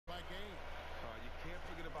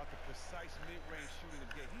precise mid-range shooting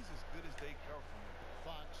again. He's as good as they come from him.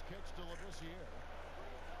 Fox kicks to Labissiere.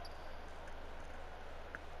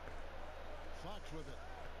 Fox with it.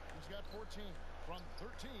 He's got 14 from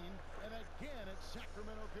 13, and again it's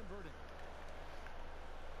Sacramento converting.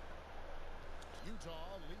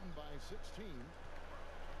 Utah leading by 16.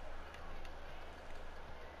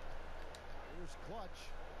 Here's Clutch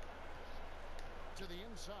to the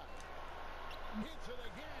inside. Hits it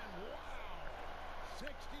again. Wow.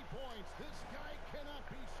 60 points. This guy cannot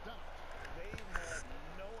be stopped. They've had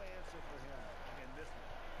no answer for him in this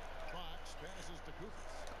one. Fox passes to Koufos.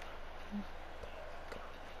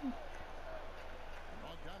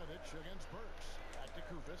 Bogdanovich against Burks. Back to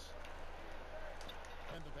Koufos.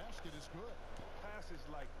 And the basket is good. Passes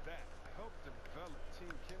like that help develop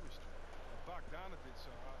team chemistry. Bogdanovich,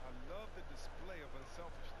 I love the display of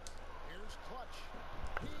unselfishness. Here's Clutch.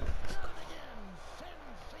 He's done it again.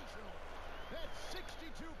 Sensational. That's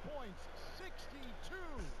 62 points. 62.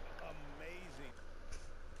 Amazing.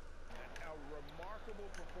 A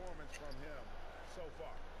remarkable performance from him so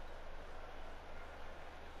far.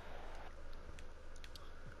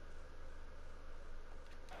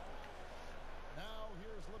 Now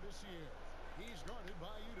here's Labissiere. He's guarded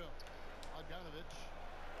by Udo. Bogdanovich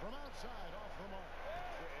from outside off the mark.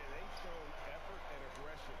 They show effort and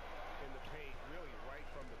aggression in the paint, really right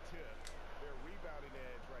from the tip. Their rebounding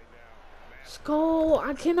edge right now. Skull,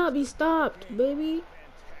 I cannot be stopped, baby.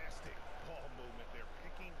 Fantastic ball movement. They're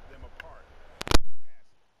picking them apart.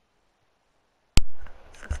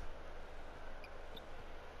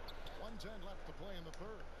 1:10 left to play in the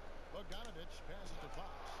third. Bogdanovich passes to Fox.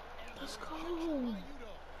 Let's go.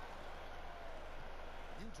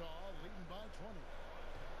 Utah leading by 20.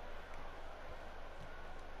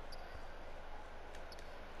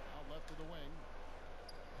 Out left to the wing.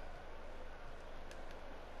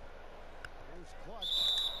 Here's Clutch.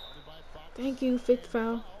 Guarded by Fox. Thank you, fifth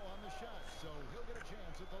foul. On the shot, so he'll get a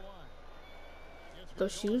chance at the line.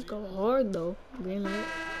 Those shoes go hard though. Green light.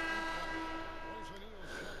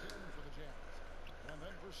 And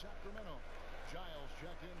then for Sacramento, Giles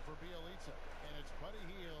checked in for Bielitsa, and it's Buddy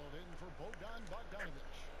Hield in for Bogdan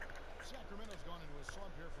Bogdanovich. Sacramento's gone into a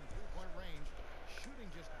slump here from three-point range,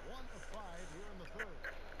 shooting just 1 of 5 here in the third.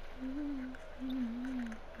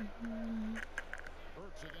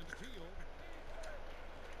 Burks against Hield.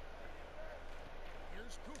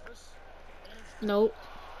 Here's Koufos. Nope.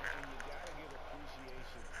 And you gotta give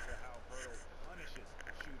appreciation to how Hurdle punishes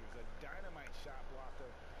shooters. A dynamite shot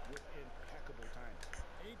blocker with impeccable timing.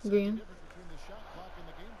 Green. Difference between the shot clock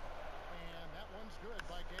and the game clock. And that one's good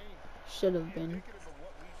by Gay. Should have been. Indicative of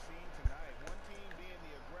what we've seen tonight. One team being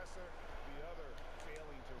the aggressor, the other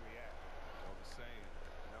failing to react. All the same,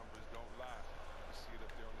 numbers don't lie. You see it up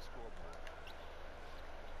there on the scoreboard.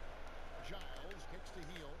 Giles kicks to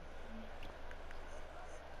Hield.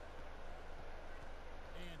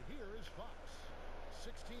 And here is Fox.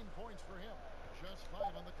 16 points for him. Just 5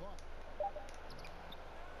 on the clock.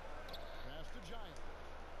 Pass to Giles.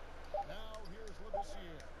 Now here's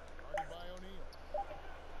Labissiere. Guarded by O'Neal.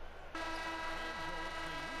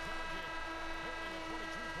 Holding a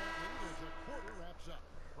 22-point lead as the quarter wraps up.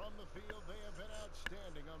 From the field, they have been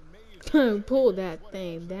outstanding. Amazing. Pull that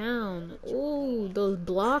thing down. Ooh, those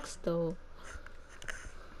blocks though.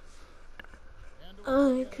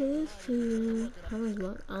 I could feel. How much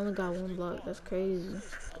block? I only got 1 block. That's crazy.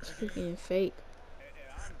 That's freaking fake. And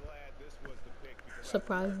I'm glad this was the pick because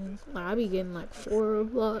Surprising. Like I be getting like 4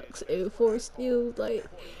 blocks and 4 steals. Like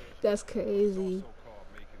that's crazy. also called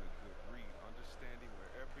making a good read, understanding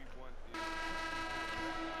where everyone is.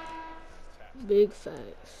 Big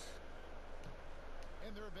facts.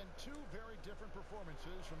 And there have been 2 very different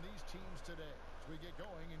performances from these teams today as we get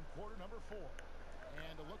going in quarter number 4.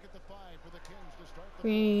 And a look at the 5 for the Kings to start the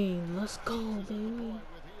Green, let's go, baby.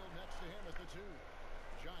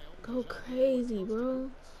 Go crazy, bro.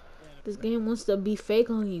 This game wants to be fake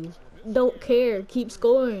on you. Don't care. Keep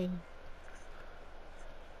scoring.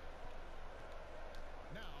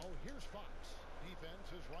 Now here's Fox.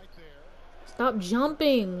 Defense is right there. Stop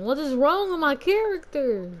jumping. What is wrong with my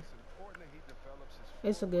character? It's important that he develops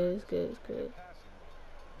his It's good. It's good. It's good. passing.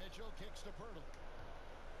 Mitchell kicks to Pirtle.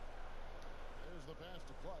 There's the pass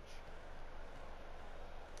to Clutch.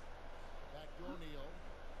 Back to O'Neal.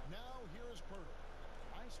 Now here is Pirtle.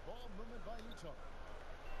 Nice ball movement by Utah.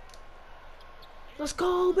 Let's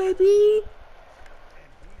go, baby.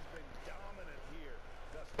 And he's been dominant here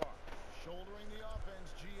thus far. Shouldering the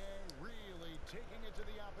offense, GA really taking it to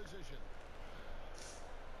the opposition.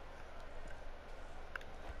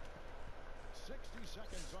 60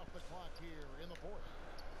 seconds off the clock here in the fourth.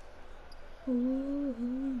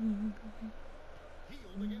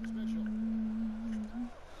 Healed against Mitchell.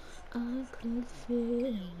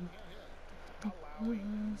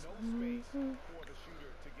 No space for the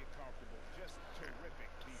shooter to get comfortable. Just terrific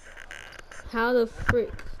defense. How the Looking frick?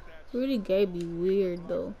 on the stat Rudy sheet, Gay be weird blocks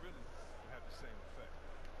though. really would have the same effect.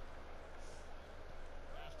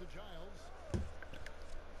 Pass to Giles.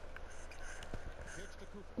 Kicks to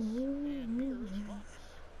Kukoc. And Ooh. here's Fox.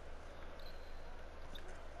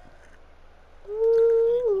 And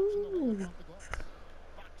he puts in the layup off the glass.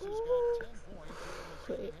 Fox has got 10 points here in the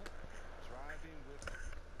second half. Driving with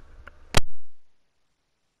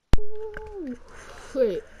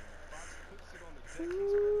Frick. Fox puts it on the deck.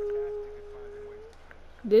 He's fantastic at finding ways to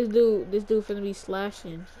finish. This dude finna be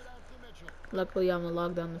slashing. Kicks it out to Mitchell. Luckily, I'm a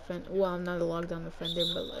lockdown defender. Well, I'm not a lockdown defender,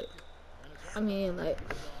 but like, I mean, like,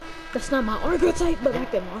 that's not my archetype, but I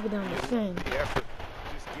can lock down defend. The effort,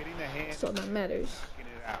 just getting the hand, That's all that matters.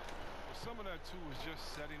 knocking it out. Well, some of that too is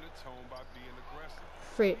just setting the tone by being aggressive.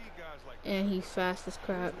 Frick. Need guys like And he's fast as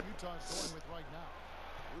crap. Here's what Utah's going with right now.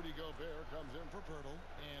 Rudy Gobert comes in for Pirtle,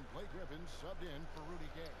 and Blake Griffin subbed in for Rudy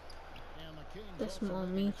Gay. And the Kings That's also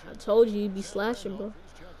on making me. a I change. told you he'd be Seth slashing, bro. Randolph,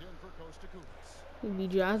 he's checked in for Costa Kukoc. He'd be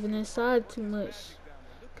driving inside too much.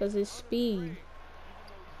 Cause his speed.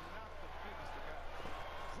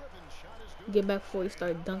 Griffin's shot is good. Get back before he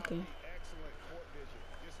start dunking. excellent court vision,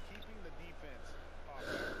 just keeping the defense off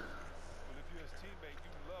balance. But if you're his teammate,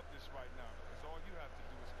 you love this right now because all you have to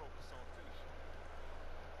do is focus on finishing.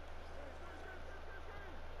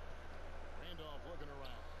 Randolph looking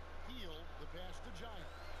around. Healed the pass to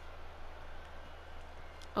Giles.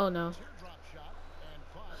 Oh no. Teardrop shot, and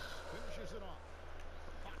Fox finishes it off.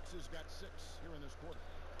 Fox has got 6 here in this quarter.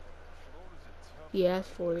 Schroeder's a tough He asked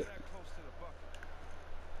for it. that close to the bucket.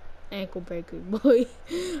 Ankle breaker, boy.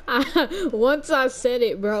 Once I said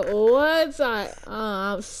it, bro.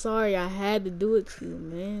 I'm sorry. I had to do it to you,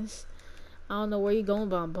 man. I don't know where you going,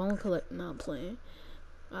 but I'm bone collecting. Not playing.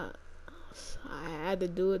 I had to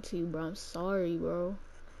do it to you, bro. I'm sorry, bro.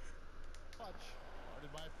 Clutch,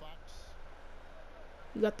 guarded by Fox.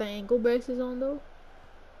 You got the ankle braces on though?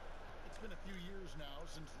 It's been a few years now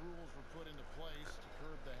since rules were put into place to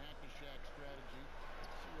curb the hack-a-shack strategy.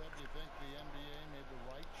 So what do you think the NBA made the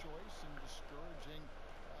right choice in discouraging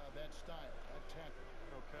that style, that tackle?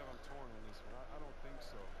 You know, Kev, I'm torn on this one. I don't think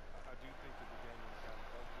so. I do think that the game has gotten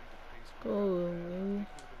ugly. The pace was Go, bad. man.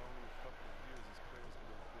 I think it would have been only a couple of years as players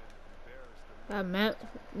would have been embarrassed. That man.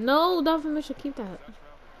 No, Donovan Mitchell, keep that. I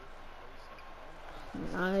traveled different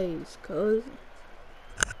places. Nice, cuz.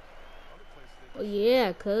 Other places they Oh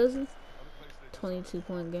yeah, cuz. other places they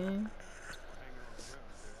 22-point game. hanging on the rim.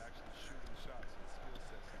 They're actually shooting shots and skill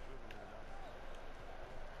sets and dribbling it out.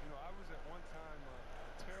 You know, I was at one time a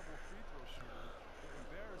terrible free throw shooter. The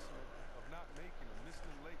embarrassment of not making them, missing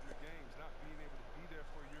them late in the games, not being able to be there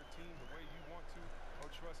for your team the way you want to. Oh,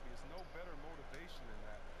 trust me, it's no better motivation than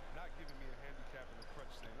that. Not giving me a handicap and a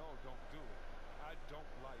crutch saying, oh, don't do it. I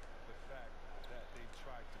don't like the fact that they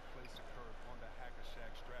tried to place a curve on the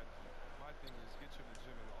hack-a-shack strategy. My thing is get you in the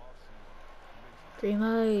gym in the offseason and make some Green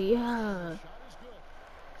light, yeah. Shot is good.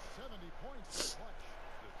 70 points for Clutch.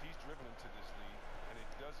 Look, he's driven into this league, and it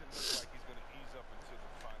doesn't look like he's going to ease up until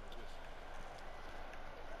the final whistle.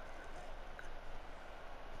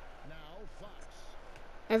 Now Fox.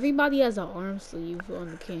 Everybody has an arm sleeve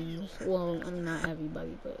on the Kings. Well, I mean, not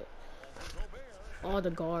everybody, but Gobert all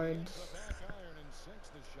the guards. the back iron and sinks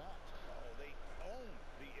the shot. Oh, they own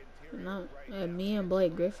the interior Not, right now. me and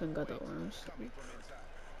Blake Griffin got the arm Coming sleeve. from inside.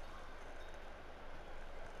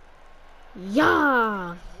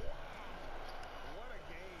 Yeah! What a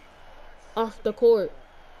game. Off the court.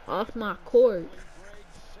 Off my court. Greg,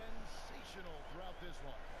 sensational throughout this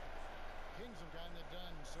one. Kings have gotten it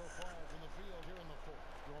done so far from the field here in the fourth,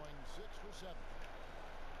 going 6 for 7.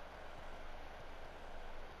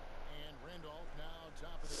 And Randolph now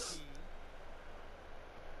top of the key.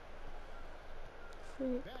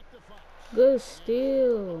 Back to Fox. Good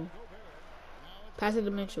steal. Gobert. Now it's Pass it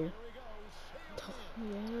to Mitchell. here he goes. Sailed in.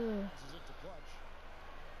 Yeah. Passes it to Clutch.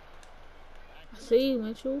 Back to See,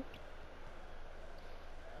 Mitchell. And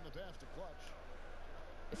the pass to Clutch.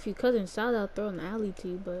 If you cut inside, I'll throw an alley to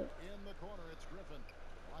you, but In the corner, it's Griffin.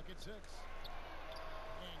 Lock at 6.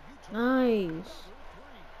 And Utah nice. number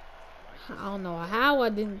 3. I don't know how I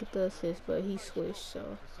didn't get the assist, but he switched, so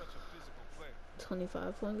For such a physical player.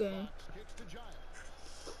 25-point game. Fox kicks to Giles.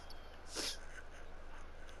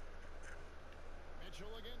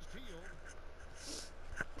 Mitchell against Field.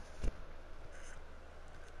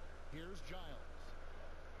 Here's Giles.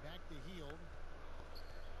 Back to Heald.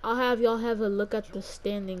 I'll have y'all have a look at the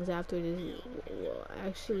standings after this. Well,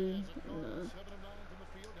 actually, no. 7 of 9 from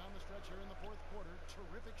the field down the stretch here in the fourth quarter.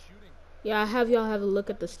 Terrific shooting. Yeah, I'll have y'all have a look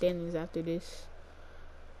at the standings after this.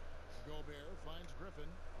 Gobert finds Griffin.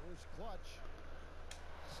 Here's Clutch.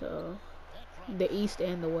 So That drops. the East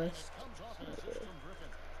and the And it West. comes off an assist from Griffin.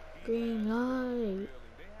 Green light. Reeling.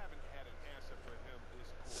 They haven't had an answer for him this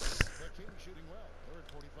quarter. The Kings shooting well. They're at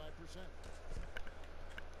 45%.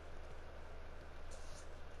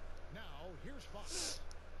 Now, here's Fox.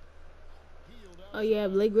 Healed out. Oh yeah,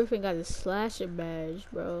 Blake Griffin got a slasher badge,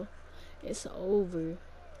 bro. It's over.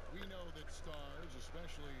 We know that stars,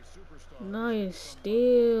 especially superstars, Nice become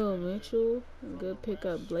steal, benefited Mitchell. from Good the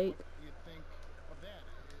pickup, refs. Blake. What do you think of that?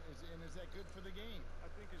 Is that good for the game? I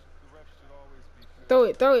think the refs should always be fair. Throw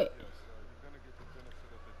it, throw it. Yes, you're going to get the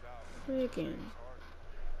benefit of the doubt. Freaking. James Harden,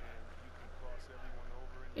 and you can cross everyone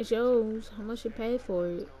over. And It's yours. How much you pay for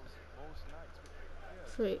it? Most nights. But yeah,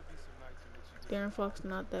 Frick. there'll be some nights in which you get De'Aaron some Fox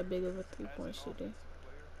not that big of a As an three-point shooter. offensive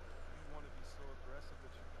player, you want to be so aggressive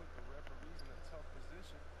that you put the referees in a tough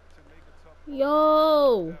position to make a tough call.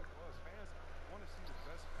 Yo! That was. Fans want to see the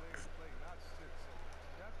best players play, not sit. So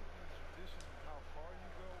you have to be judicious with how far you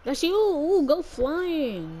go. That's you. Ooh, go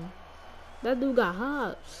flying. That dude got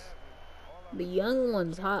hops. The young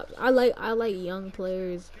ones hops. I like young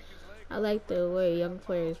players. I like the way young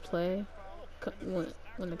players play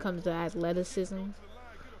when it comes to athleticism. Okay,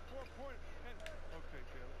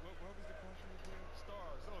 Caleb. What was the question again?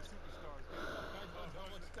 Stars. Oh, superstars.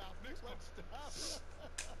 Let's stop. Let's stop.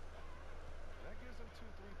 That gives them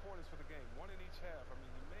 2 3-pointers for the game, one in each half. I mean,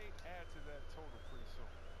 you may add to that total pretty soon.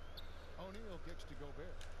 O'Neal kicks to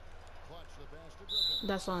Gobert. Clutch the pass to Griffin.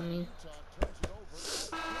 That's on me. Utah turns it over.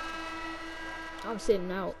 I'm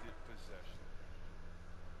sitting out. Possession.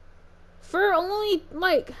 For only,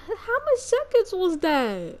 like, how much seconds was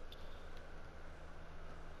that?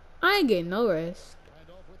 I ain't getting no rest.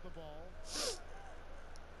 Randolph with the ball.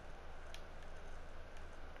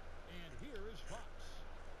 And here is Fox.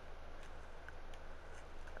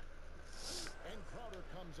 And Crowder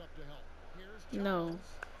comes up to help. Here's Giles. No.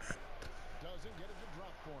 Doesn't get it to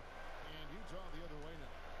drop for him. And Utah the other way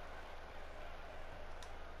now.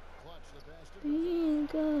 Clutch the pass to Griffin. Being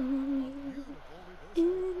gone Beautiful reverse.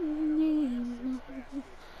 in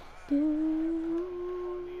the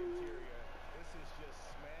On the interior, this is just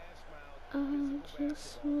smash mouth I just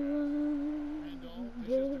physical basketball. Randolph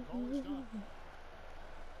dishes to call it stop.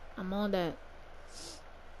 I'm on that.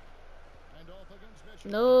 Randolph against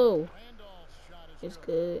Mitchell. No, Randolph's shot is it's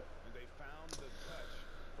good. And they found the touch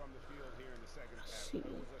from the field here in the second half. Shoot.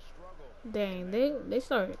 It was a struggle. Dang, they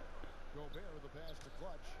started. Gobert with the pass to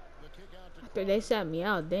Clutch. The kick out to After they sat me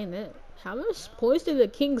out, dang that. How much points did the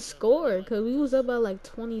Kings score? Cause we was up by like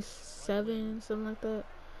 27, something like that.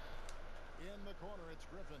 in the corner. It's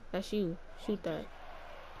Griffin. That's you. Shoot that.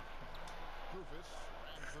 Rufus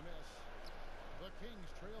rams the miss. The Kings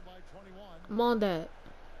trail by 21. I'm on that.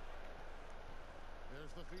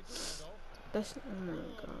 There's the feed to Randolph. That's, oh my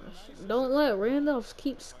gosh. Don't let Randolph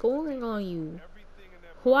keep scoring on you. Everything in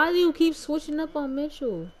that Why do you keep switching up on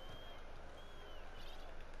Mitchell?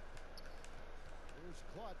 Here's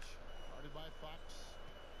Clutch. Guarded by Fox.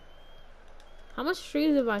 How much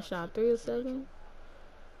threes have I shot? 3 or 7?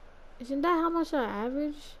 Isn't that how much I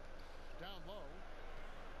average? Down low.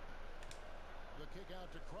 The kick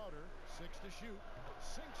out to Crowder. 6 to shoot.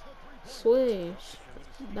 Sinks the three-point. Swish.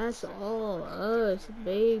 That's all us,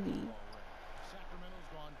 baby. Sacramento's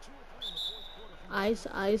gone 2 or 3 in the fourth quarter. From Ice,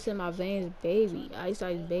 ice in my veins, baby. Ice,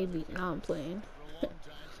 ice, baby. Now I'm playing. For a long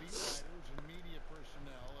time, beat writers and media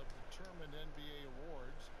personnel have determined NBA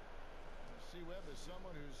awards. C. Webb, as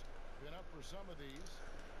someone who's been up for some of these,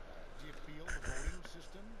 do you feel the voting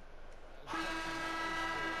system I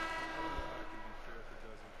can be fair if it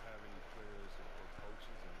doesn't have any players or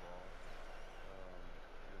coaches involved.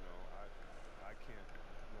 You know, I can't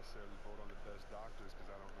necessarily vote on the best doctors because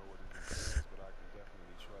I don't know what it entails, but I can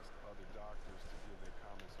definitely trust other doctors to give their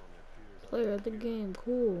comments on their peers. Player of the game,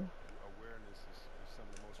 cool. Awareness is some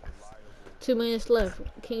of the most reliable. 2 minutes left.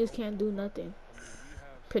 Kings can't do nothing. I mean, we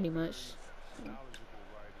have Pretty much. knowledgeable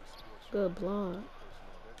writers, sports Good writers, block.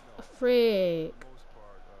 personnel that know. Frick. For the most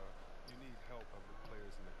part, you need help of the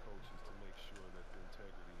players and the coaches to make sure that the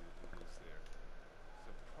integrity is there.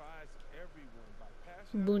 Surprised everyone by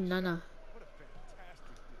passing. Bunana. What a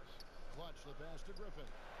fantastic dish. Clutch the pass to Griffin.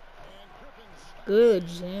 And Griffin's Good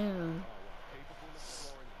jam. Capable of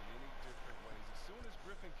scoring in many different ways. As soon as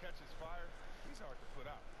Griffin catches fire, he's hard to put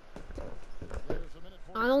out. there's a minute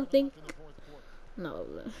I don't 47 think- left in the fourth quarter. No.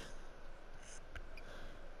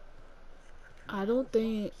 I don't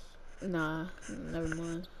think. Nah, never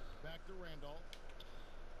mind. Back to Randolph.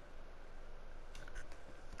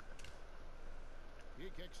 He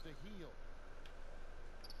kicks to heel.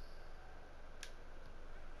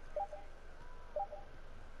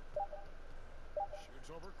 Shoots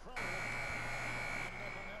over Crowder. Ended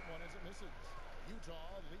up on that one as it misses.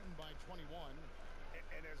 Utah leading by 21.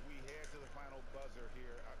 And as we head to the final buzzer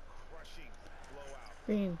here, a crushing blowout.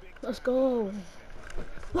 Green. Big Let's time go. offense.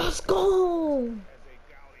 Let's go. As a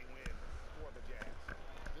gaudy win for the Jazz.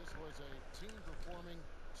 This was a team performing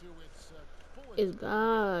to its fullest. It's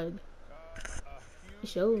God. It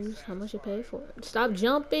Hugely shows how much you pay satisfying for it. Stop win,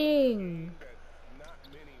 jumping. game that not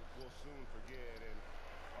many will soon forget, and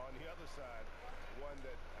on the other side, one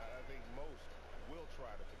that I think most will try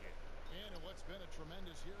to forget. And in what's been a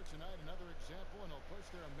tremendous year tonight, another example, and it'll push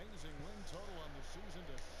their amazing win total on the season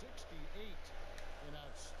to 68. An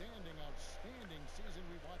outstanding, outstanding season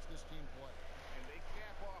we watched this team play. And they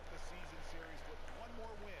cap off the season series with one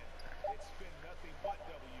more win. It's been nothing but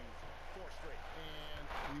W's, 4 straight. And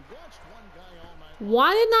we watched one guy all night.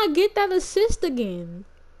 Why didn't I get that assist again?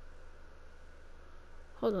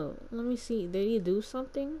 Hold on. Let me see. Did he do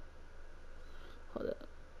something? Hold up.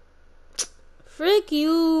 Frick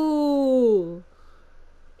you.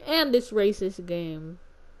 And this racist game.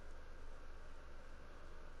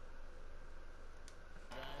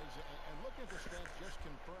 Guys, and looking at the stats just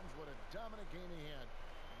confirms what a dominant game he had.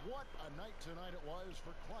 What a night tonight it was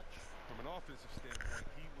for Clutch. From an offensive standpoint,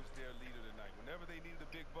 he was their leader tonight. Whenever they needed a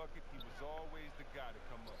big bucket, he was always the guy to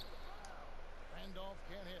come up. Randolph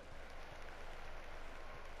can't hit.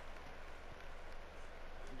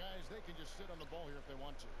 Guys, they can just sit on the ball here if they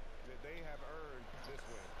want to. They have earned this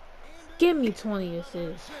win. Give me 20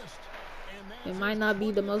 assists. It might not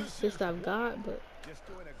be the most assists I've got, but Just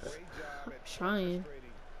doing a great job I'm at trying.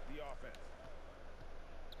 orchestrating the offense.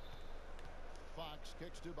 Fox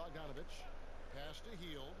kicks to Bogdanovich. Pass to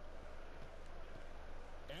Hield.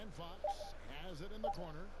 And Fox has it in the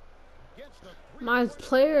corner. Gets the My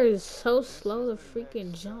player is so slow to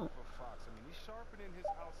freaking jump. For Fox. I mean, he's sharpening his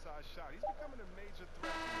outside shot. He's becoming a major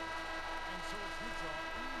threat. And so it's Utah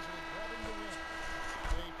easily grabbing the win.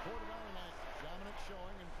 A quarter-hour night dominant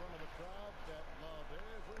showing in front of the crowd that loved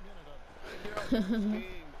every minute of it. This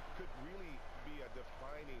game could really be a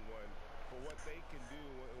defining one for what they can do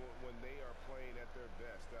when they are playing at their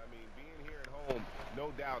best. I mean, being here at home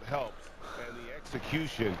no doubt helped, and the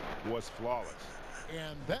execution was flawless.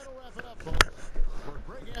 And that'll wrap it up, folks. For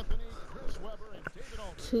Greg Anthony, Chris Webber, and David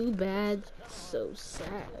Aldridge. Too bad, so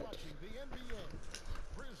sad. Watching the NBA,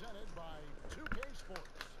 presented by 2K Sports.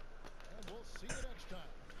 And we'll see you next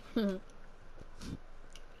time.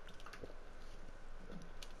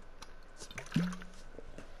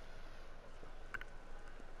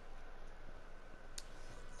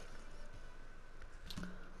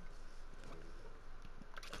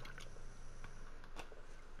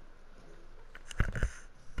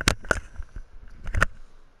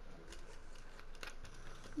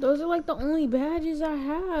 Those are like the only badges I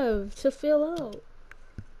have to fill out.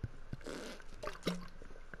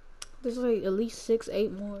 There's like at least 6,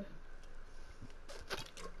 8 more.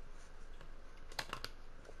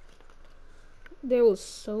 There was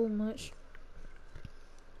so much.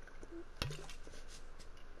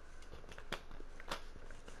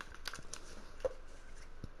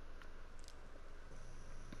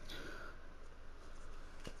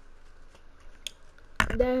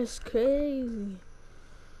 That's crazy.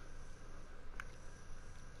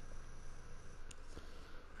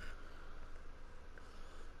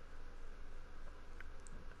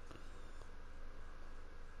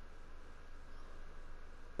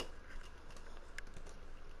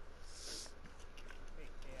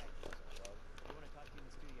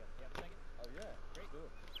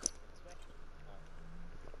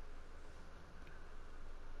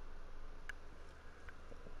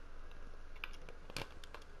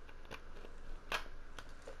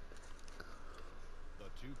 The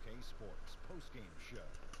 2K Sports postgame show.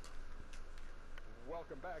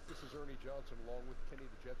 Welcome back. This is Ernie Johnson along with Kenny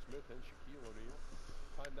the Jet Smith and Shaquille O'Neal.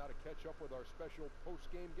 Time now to catch up with our special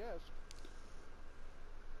post-game guest.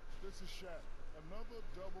 This is Shaq. Another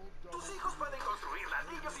double-double. Tus hijos pueden construir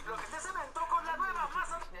ladrillos y bloques de cemento con la nueva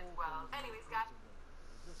Mazda. Well, anyways, guys.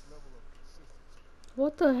 This level of consistency.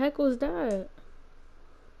 What the heck was that?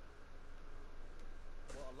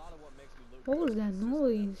 Well, a lot of what makes me look What was good that is system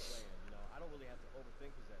noise? playing, you know, I don't really have to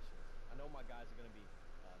overthink possessions. I know my guys are going to be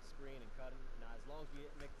screening and cutting. Now, as long as we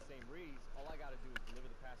make the same reads, all I got to do is deliver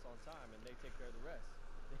the pass on time, and they take care of the rest.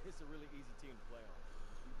 It's a really easy team to play on.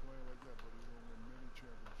 Keep playing like that, buddy. You're gonna win many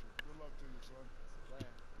championships. Good luck to you, son.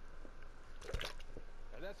 That's the plan.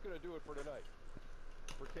 And that's going to do it for tonight.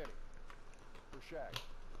 For Kenny, for Shaq,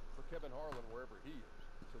 for Kevin Harlan, wherever he is,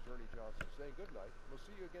 this is Ernie Johnson saying good night. We'll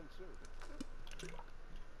see you again soon.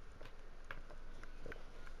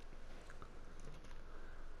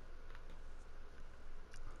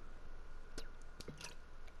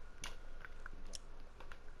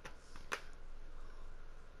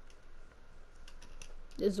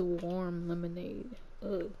 This warm lemonade.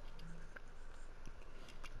 Ugh.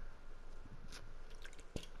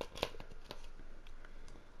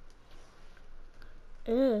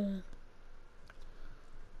 Ugh.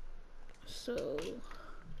 So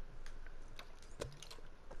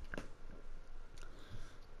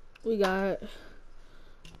we at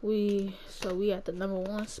the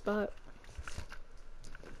 #1 spot.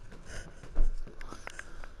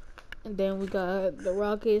 And then we got the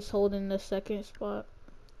Rockets holding the 2nd spot.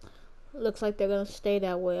 Looks like they're gonna stay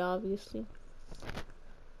that way, obviously.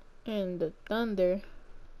 And the Thunder,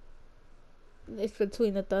 it's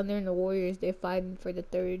between the Thunder and the Warriors. They're fighting for the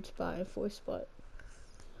 3rd spot and 4th spot.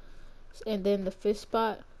 And then the 5th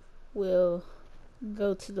spot will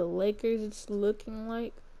go to the Lakers, it's looking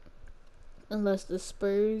like. Unless the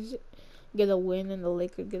Spurs get a win and the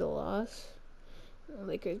Lakers get a loss. The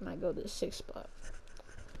Lakers might go to the 6th spot.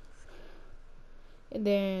 And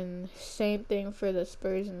then same thing for the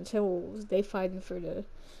Spurs and the Timberwolves. They fighting for the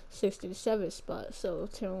 6th and 7th spot. So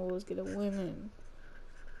if Timberwolves get a win and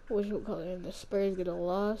and the Spurs get a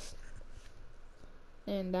loss,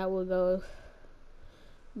 and that will go.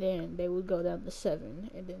 Then they would go down to 7,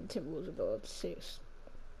 and then Timberwolves would go up to 6.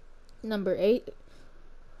 Number 8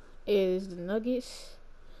 is the Nuggets.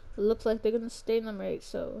 It looks like they're gonna stay number 8,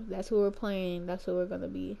 so that's who we're playing. That's who we're gonna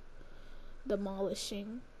be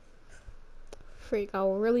demolishing. Freak, I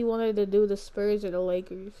really wanted to do the Spurs or the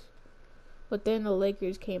Lakers, but then the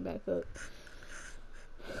Lakers came back up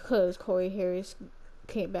because Corey Harris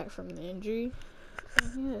came back from the injury.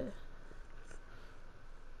 And yeah.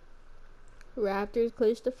 Raptors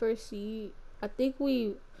clinched the 1st seed. I think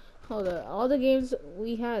all the games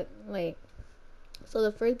we had, like, so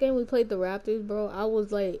the first game we played the Raptors, bro, I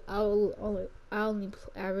only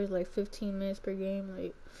averaged like 15 minutes per game.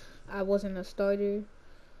 Like, I wasn't a starter.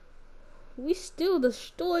 We still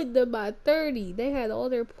destroyed them by 30. They had all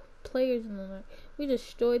their players in them. We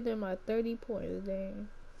destroyed them by 30 points, dang.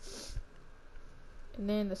 And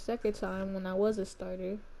then the second time when I was a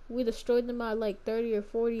starter, we destroyed them by like 30 or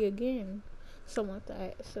 40 again. Something like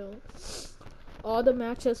that. So all the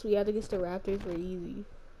matchups we had against the Raptors were easy.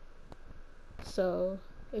 So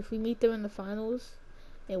if we meet them in the finals,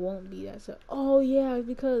 it won't be that. So yeah,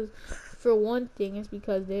 because for one thing, it's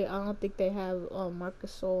because I don't think they have Marc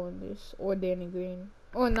Gasol in this, or Danny Green,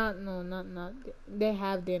 or not. They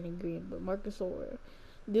have Danny Green, but Marc Gasol.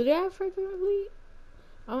 Do they have Fred VanVleet?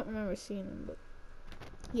 I don't remember seeing him, but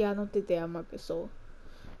yeah, I don't think they have Marc Gasol.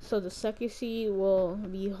 So the 2nd seed will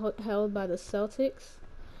be held by the Celtics.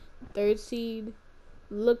 3rd seed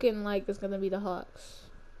looking like it's gonna be the Hawks.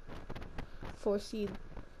 4th seed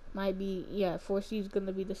might be 4th seed is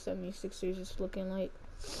gonna be the 76ers. It's looking like.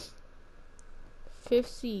 5th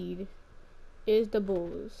seed is the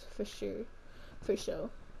Bulls for sure.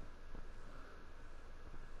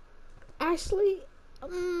 Actually,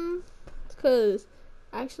 for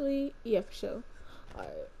sure.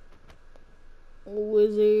 Alright.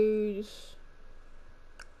 Wizards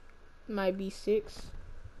might be 6.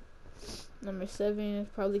 Number 7 is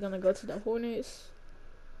probably gonna go to the Hornets.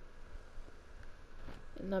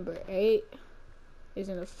 And number 8 is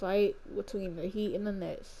in a fight between the Heat and the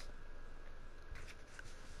Nets.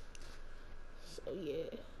 So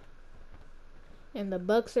yeah. And the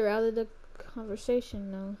Bucks are out of the conversation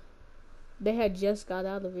now. They had just got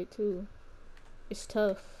out of it too. It's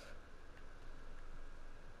tough.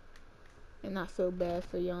 And I feel bad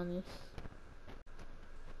for Giannis.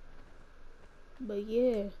 But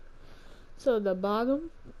yeah. So the bottom,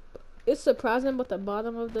 it's surprising, but the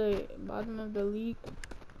bottom of the league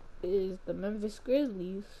is the Memphis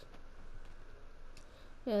Grizzlies.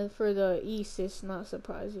 And for the East, it's not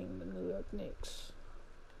surprising, the New York Knicks.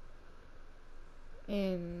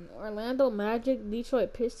 And Orlando Magic,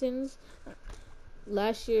 Detroit Pistons,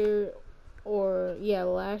 last year was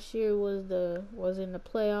in the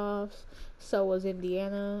playoffs. So was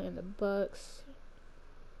Indiana and the Bucks.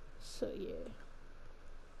 So yeah.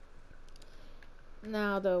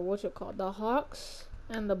 Now the Hawks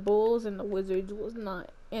and the Bulls and the Wizards was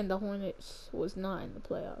not, and the Hornets was not in the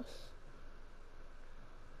playoffs.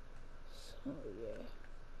 So yeah.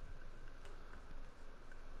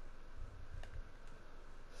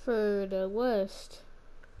 For the West,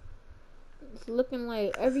 it's looking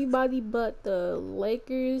like everybody but the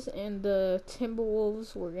Lakers and the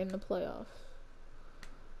Timberwolves were in the playoffs.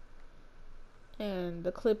 And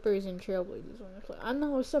the Clippers and Trailblazers were in the playoffs. I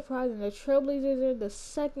know, it's surprising. The Trailblazers are the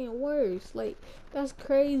 2nd worst. Like, that's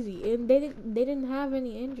crazy. And they didn't have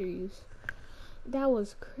any injuries. That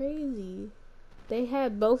was crazy. They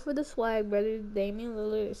had both of the Swag brothers, Damian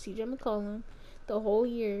Lillard and CJ McCollum, the whole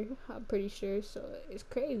year, I'm pretty sure. So it's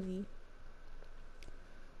crazy.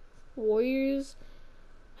 Warriors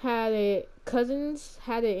Cousins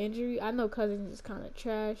had an injury. I know Cousins is kind of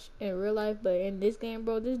trash in real life, but in this game,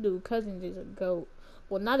 bro, this dude Cousins is a GOAT.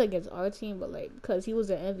 Well, not against our team, but like because he was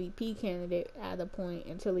an MVP candidate at a point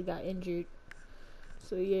until he got injured.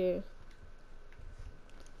 So yeah.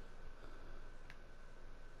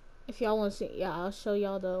 If y'all want to see, yeah, I'll show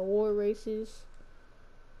y'all the award races.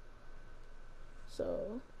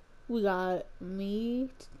 So we got me,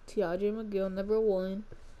 TJ McGill, number 1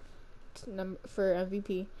 for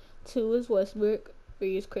MVP. 2 is Westbrook.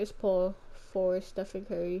 3 is Chris Paul. 4 is Stephen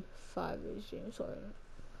Curry. 5 is James Harden.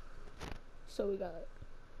 So we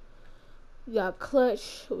got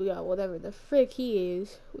Clutch. We got whatever the frick he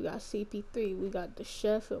is. We got CP3. We got the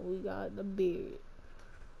Chef, and we got the Beard.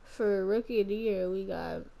 For Rookie of the Year, we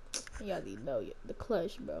got, y'all need to know the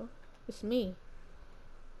Clutch, bro. It's me,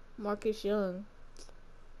 Marcus Young.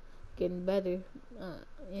 Getting better,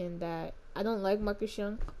 in that I don't like Marcus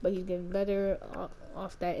Young, but he's getting better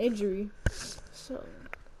off that injury. So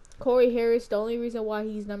Corey Harris, the only reason why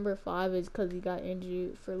he's number 5 is because he got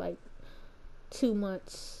injured for like 2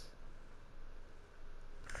 months.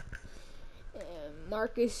 And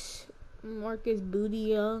Marcus Booty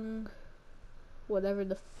Young, whatever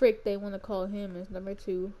the frick they want to call him, is number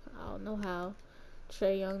 2. I don't know how.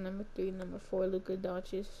 Trae Young, number 3. Number 4, Luka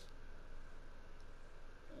Doncic.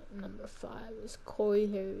 Number 5 is Corey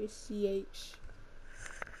Harris, CH.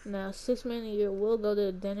 Now, 6 Man of the Year will go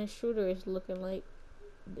to Dennis Schroeder. It's looking like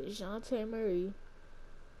DeJounte Murray.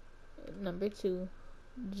 Number 2,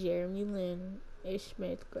 Jeremy Lin, Ish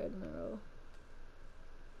Smith, Greg Monroe.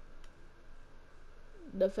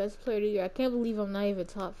 Defensive Player of the Year. I can't believe I'm not even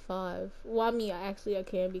top 5. Well, I mean, actually I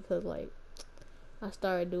can because, like, I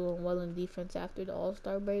started doing well in defense after the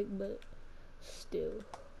All-Star break, but still,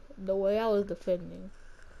 the way I was defending.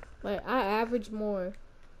 Like, I average more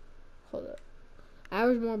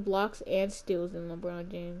blocks and steals than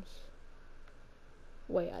LeBron James.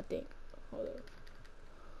 Wait, I think. Hold up.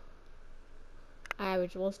 I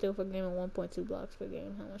average 1 steal per game and 1.2 blocks per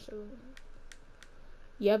game. How much?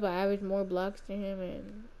 Yep, I average more blocks than him,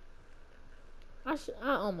 and I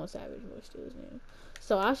almost average more steals than him.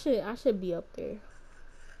 So I should be up there.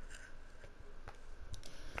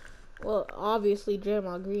 Well, obviously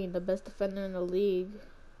Draymond Green, the best defender in the league.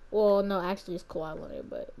 Well, no, actually it's Kawhi Leonard,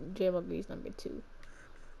 but Draymond Green's number 2.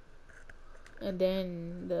 And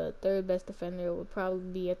then the 3rd best defender would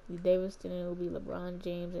probably be Anthony Davis, and it would be LeBron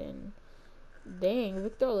James, and dang,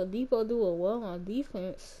 Victor Oladipo doing well on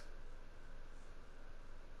defense.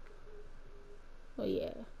 Oh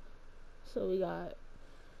yeah. So we got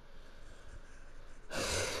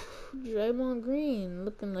Draymond Green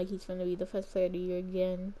looking like he's gonna be the Defensive Player of the Year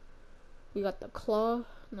again. We got the Claw,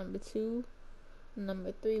 number 2.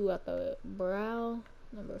 Number 3, we got the Brow.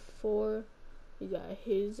 Number 4, we got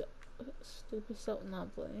his stupid self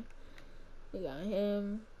not playing. We got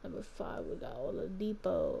him. Number 5, we got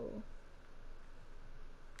Oladipo.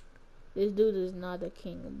 This dude is not a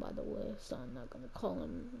king, by the way, so I'm not gonna call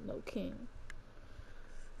him no king.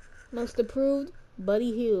 Most improved,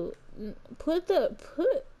 Buddy Hield.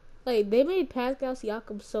 Like, they made Pascal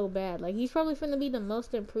Siakam so bad. Like, he's probably finna be the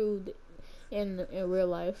most improved in real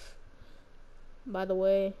life. By the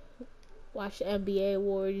way, watch the NBA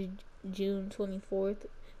Awards June 24th,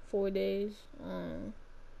 4 days.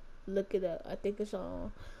 Look it up. I think it's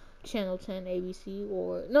on Channel 10 ABC,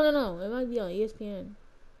 or no, it might be on ESPN.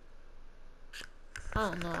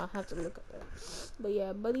 I don't know. I'll have to look up that. But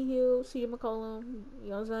yeah, Buddy Hield, C.J. McCollum,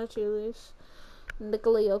 Giannis Antetokounmpo,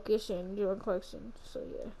 Nikola Jokic, and Jordan Clarkson. So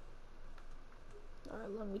yeah.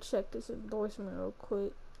 Alright, let me check this endorsement real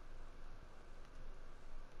quick.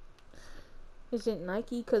 Is it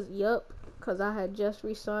Nike? Cause I had just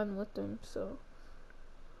re-signed with them, so.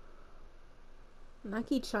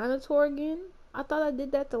 Nike China tour again? I thought I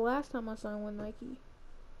did that the last time I signed with Nike.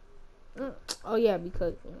 Oh yeah,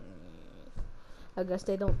 because I guess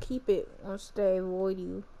they don't keep it once they avoid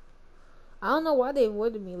you. I don't know why they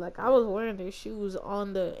avoided me. Like, I was wearing their shoes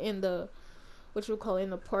in the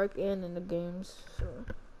park and in the games. So.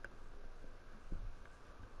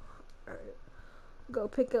 Alright. Go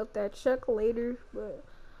pick up that check later. But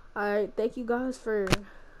alright, thank you guys for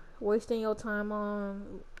wasting your time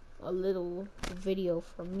on a little video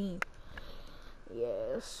from me.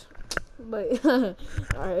 Yes. But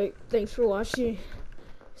alright, thanks for watching.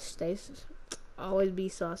 Always be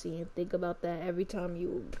saucy and think about that every time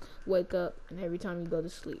you wake up and every time you go to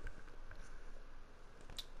sleep.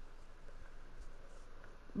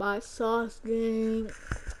 Bye, Sauce Gang.